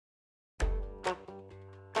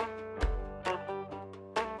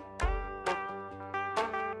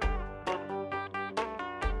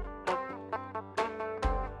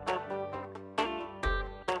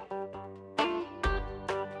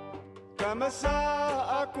Welcome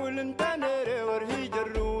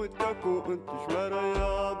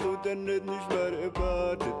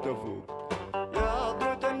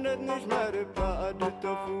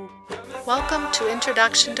to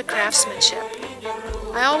Introduction to Craftsmanship.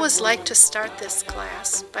 I always like to start this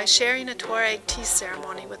class by sharing a Tuareg tea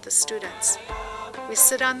ceremony with the students. We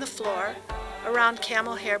sit on the floor, around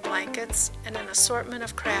camel hair blankets, and an assortment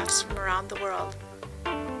of crafts from around the world.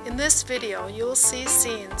 In this video, you'll see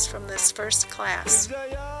scenes from this first class.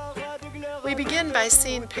 We begin by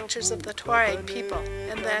seeing pictures of the Tuareg people,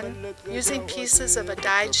 and then, using pieces of a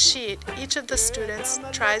dyed sheet, each of the students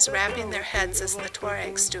tries wrapping their heads as the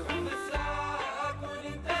Tuaregs do.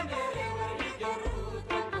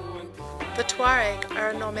 The Tuareg are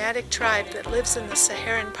a nomadic tribe that lives in the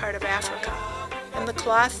Saharan part of Africa, and the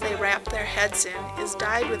cloth they wrap their heads in is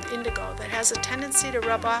dyed with indigo that has a tendency to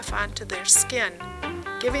rub off onto their skin,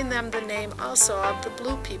 giving them the name also of the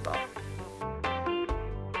blue people.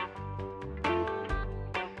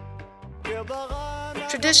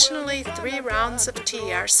 Traditionally, 3 rounds of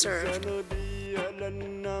tea are served.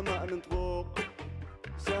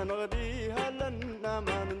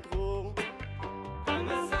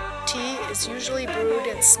 Tea is usually brewed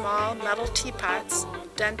in small metal teapots,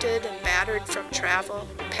 dented and battered from travel,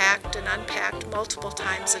 packed and unpacked multiple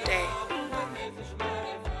times a day.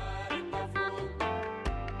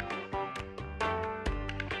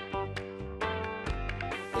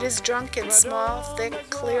 It is drunk in small, thick,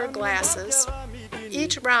 clear glasses,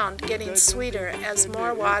 each round getting sweeter as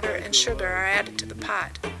more water and sugar are added to the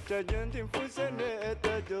pot.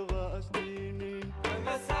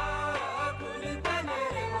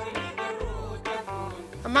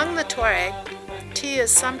 Among the Tuareg, tea is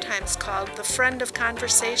sometimes called the friend of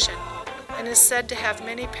conversation and is said to have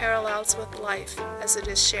many parallels with life as it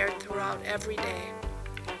is shared throughout every day.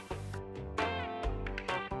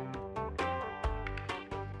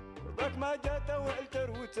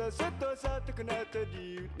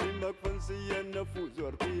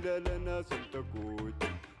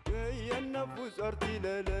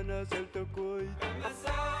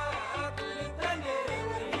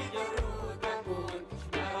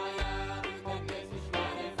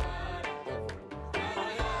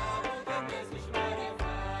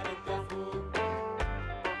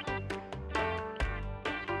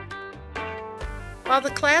 While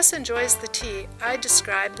the class enjoys the tea, I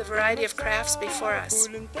describe the variety of crafts before us.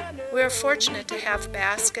 We are fortunate to have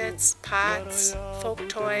baskets, pots, folk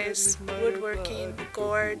toys, woodworking,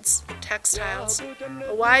 gourds, textiles,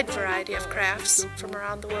 a wide variety of crafts from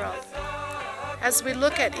around the world. As we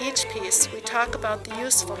look at each piece, we talk about the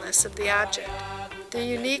usefulness of the object, the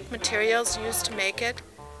unique materials used to make it,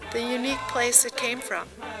 the unique place it came from.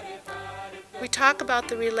 We talk about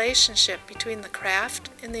the relationship between the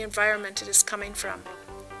craft and the environment it is coming from.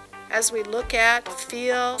 As we look at,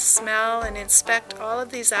 feel, smell, and inspect all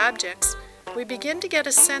of these objects, we begin to get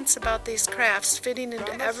a sense about these crafts fitting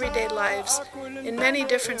into everyday lives in many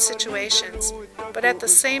different situations, but at the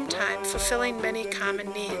same time fulfilling many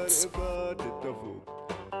common needs.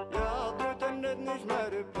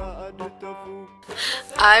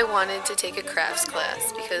 I wanted to take a crafts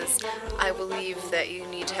class because I believe that you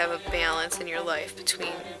need to have a balance in your life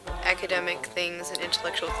between academic things and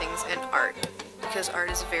intellectual things and art, because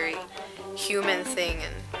art is a very human thing,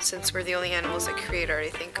 and since we're the only animals that create art, I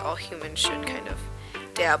think all humans should kind of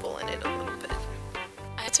dabble in it a little bit.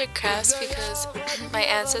 I took crafts because my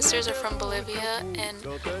ancestors are from Bolivia, and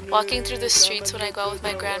walking through the streets when I go out with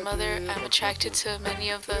my grandmother, I'm attracted to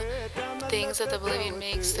many of the things that the Bolivian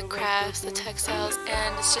makes, the crafts, the textiles,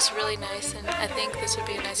 and it's just really nice, and I think this would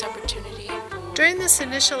be a nice opportunity. During this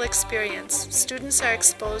initial experience, students are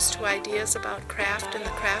exposed to ideas about craft and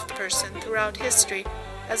the craft person throughout history,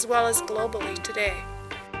 as well as globally today.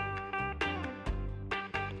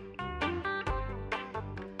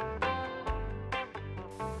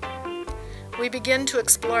 We begin to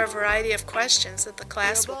explore a variety of questions that the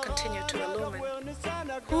class will continue to illumine.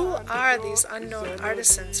 Who are these unknown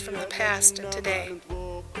artisans from the past and today?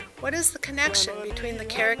 What is the connection between the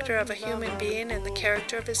character of a human being and the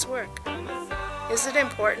character of his work? Is it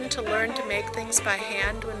important to learn to make things by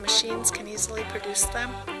hand when machines can easily produce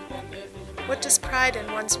them? What does pride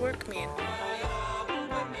in one's work mean?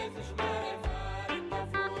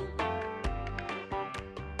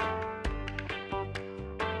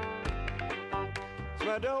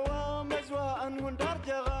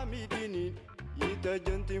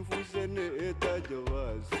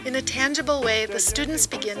 In a tangible way, the students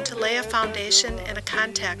begin to lay a foundation and a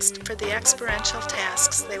context for the experiential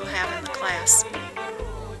tasks they will have in the class.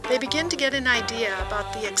 They begin to get an idea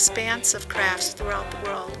about the expanse of crafts throughout the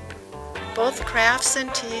world. Both crafts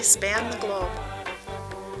and tea span the globe.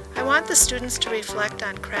 I want the students to reflect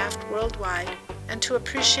on craft worldwide and to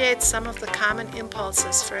appreciate some of the common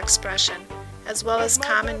impulses for expression, as well as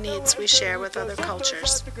common needs we share with other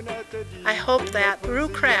cultures. I hope that, through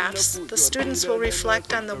crafts, the students will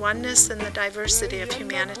reflect on the oneness and the diversity of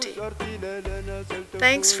humanity.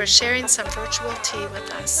 Thanks for sharing some virtual tea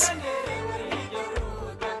with us.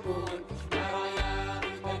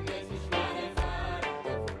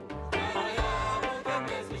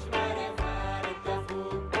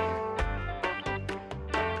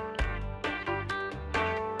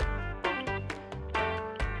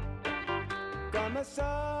 Kamasa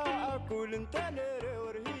aku lentana